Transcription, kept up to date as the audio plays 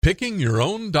Picking your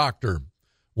own doctor.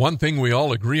 One thing we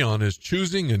all agree on is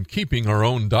choosing and keeping our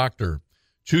own doctor.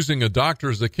 Choosing a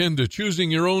doctor is akin to choosing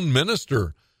your own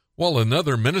minister. While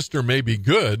another minister may be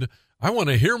good, I want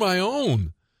to hear my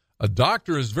own. A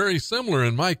doctor is very similar,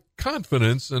 and my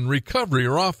confidence and recovery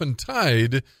are often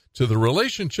tied to the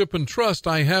relationship and trust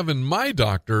I have in my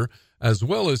doctor, as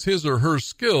well as his or her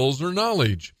skills or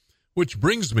knowledge. Which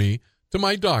brings me to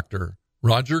my doctor,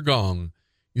 Roger Gong.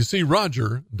 You see,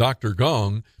 Roger, Dr.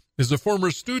 Gong, is a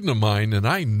former student of mine, and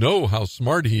I know how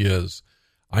smart he is.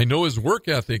 I know his work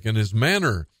ethic and his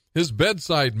manner, his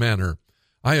bedside manner.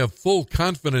 I have full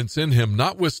confidence in him,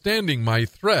 notwithstanding my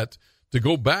threat to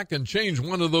go back and change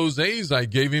one of those A's I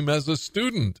gave him as a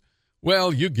student.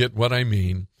 Well, you get what I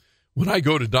mean. When I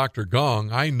go to Dr.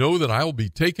 Gong, I know that I'll be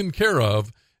taken care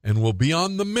of and will be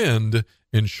on the mend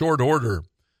in short order.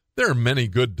 There are many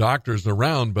good doctors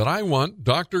around, but I want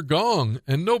Dr. Gong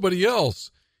and nobody else.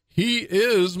 He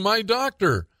is my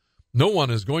doctor. No one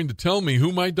is going to tell me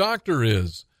who my doctor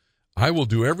is. I will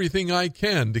do everything I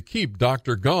can to keep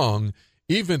Dr. Gong,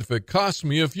 even if it costs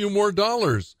me a few more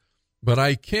dollars. But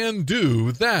I can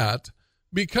do that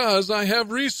because I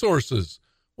have resources.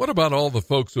 What about all the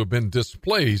folks who have been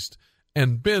displaced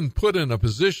and been put in a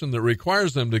position that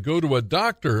requires them to go to a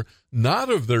doctor not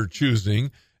of their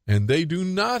choosing, and they do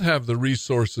not have the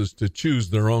resources to choose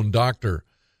their own doctor?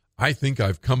 I think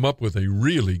I've come up with a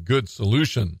really good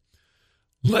solution.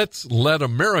 Let's let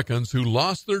Americans who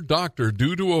lost their doctor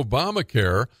due to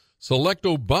Obamacare select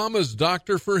Obama's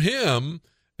doctor for him,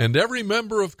 and every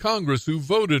member of Congress who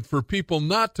voted for people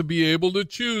not to be able to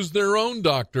choose their own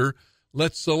doctor,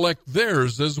 let's select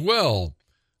theirs as well.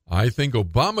 I think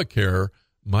Obamacare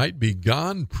might be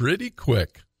gone pretty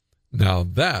quick. Now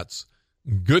that's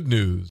good news.